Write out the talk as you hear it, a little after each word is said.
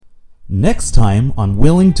Next time on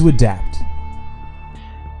Willing to Adapt.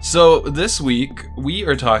 So this week, we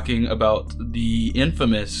are talking about the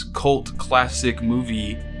infamous cult classic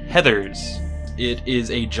movie, Heathers. It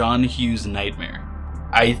is a John Hughes nightmare.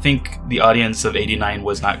 I think the audience of 89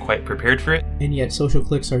 was not quite prepared for it. And yet social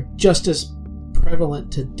cliques are just as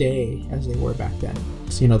prevalent today as they were back then.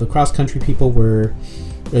 So, the cross-country people were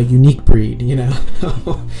a unique breed,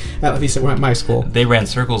 At least at my school. They ran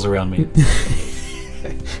circles around me.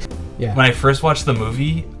 Yeah. When I first watched the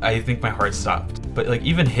movie, I think my heart stopped. But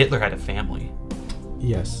even Hitler had a family.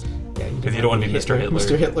 Yes. Yeah. Because you don't want to be Mr. Hitler.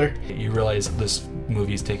 Mr. Hitler. You realize this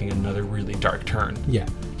movie is taking another really dark turn. Yeah.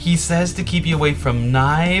 He says to keep you away from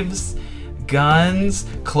knives, guns,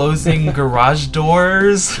 closing garage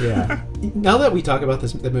doors. Yeah. Now that we talk about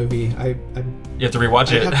the movie, you have to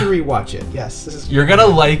rewatch it. I have to rewatch it. Yes. You're gonna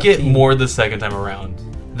like it more the second time around.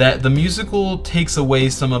 That the musical takes away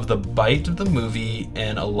some of the bite of the movie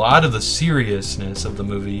and a lot of the seriousness of the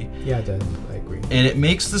movie. Yeah, it does. I agree. And it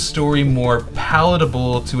makes the story more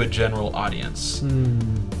palatable to a general audience.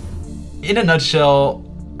 In a nutshell,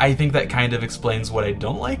 I think that kind of explains what I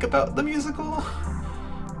don't like about the musical.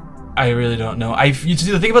 I really don't know. You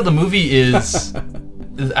see, the thing about the movie is,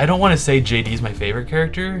 I don't want to say JD's my favorite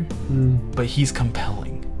character, but he's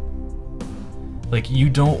compelling. You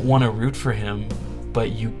don't want to root for him,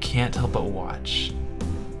 but you can't help but watch.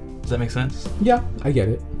 Does that make sense? Yeah, I get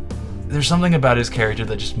it. There's something about his character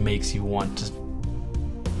that just makes you want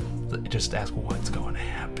to just ask what's going to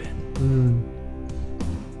happen.